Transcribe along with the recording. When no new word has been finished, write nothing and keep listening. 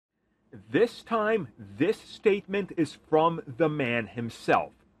This time, this statement is from the man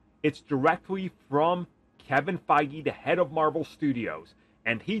himself. It's directly from Kevin Feige, the head of Marvel Studios,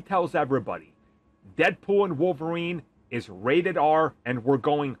 and he tells everybody, Deadpool and Wolverine is rated R, and we're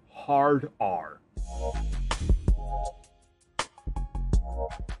going hard R.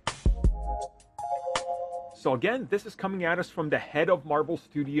 So again, this is coming at us from the head of Marvel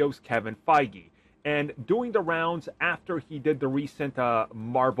Studios, Kevin Feige. And doing the rounds after he did the recent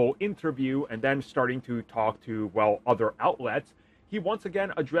Marvel interview and then starting to talk to, well, other outlets, he once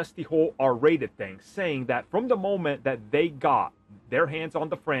again addressed the whole R-rated thing, saying that from the moment that they got their hands on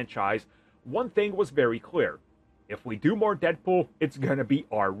the franchise, one thing was very clear. If we do more Deadpool, it's going to be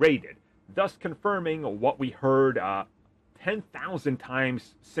R-rated, thus confirming what we heard 10,000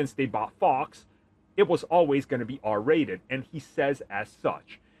 times since they bought Fox. It was always going to be R-rated, and he says as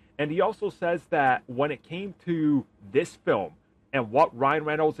such. And he also says that when it came to this film and what Ryan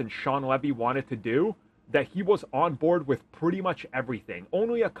Reynolds and Shawn Levy wanted to do, that he was on board with pretty much everything.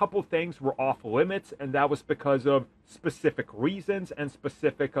 Only a couple things were off limits, and that was because of specific reasons and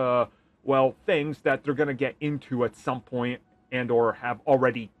specific, well, things that they're going to get into at some point and or have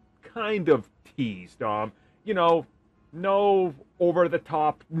already kind of teased. You know, no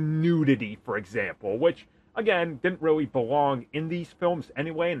over-the-top nudity, for example, which, again, didn't really belong in these films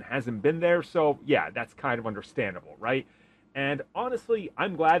anyway and hasn't been there. So, yeah, that's kind of understandable, right? And honestly,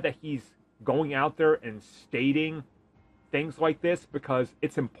 I'm glad that he's going out there and stating things like this because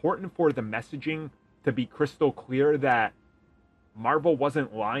it's important for the messaging to be crystal clear that Marvel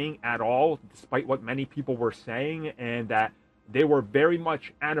wasn't lying at all, despite what many people were saying, and that they were very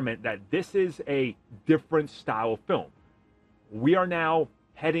much adamant that this is a different style of film. We are now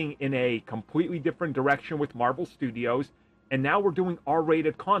heading in a completely different direction with Marvel Studios, and now we're doing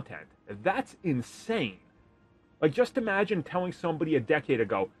R-rated content. That's insane. Like, just imagine telling somebody a decade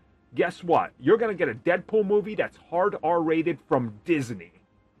ago, guess what? You're going to get a Deadpool movie that's hard R-rated from Disney.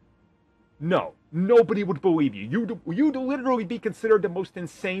 No, nobody would believe you. You'd literally be considered the most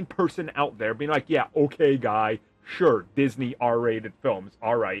insane person out there, being like, yeah, okay, guy, sure, Disney R-rated films,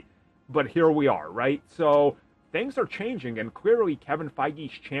 all right. But here we are, right? So things are changing, and clearly Kevin Feige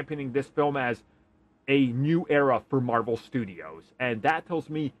is championing this film as a new era for Marvel Studios, and that tells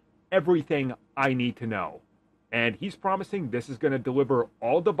me everything I need to know. And he's promising this is going to deliver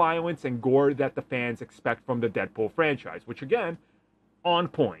all the violence and gore that the fans expect from the Deadpool franchise, which, again, on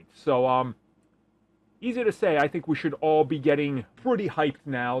point. So, easy to say, I think we should all be getting pretty hyped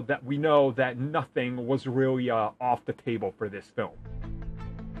now that we know that nothing was really off the table for this film.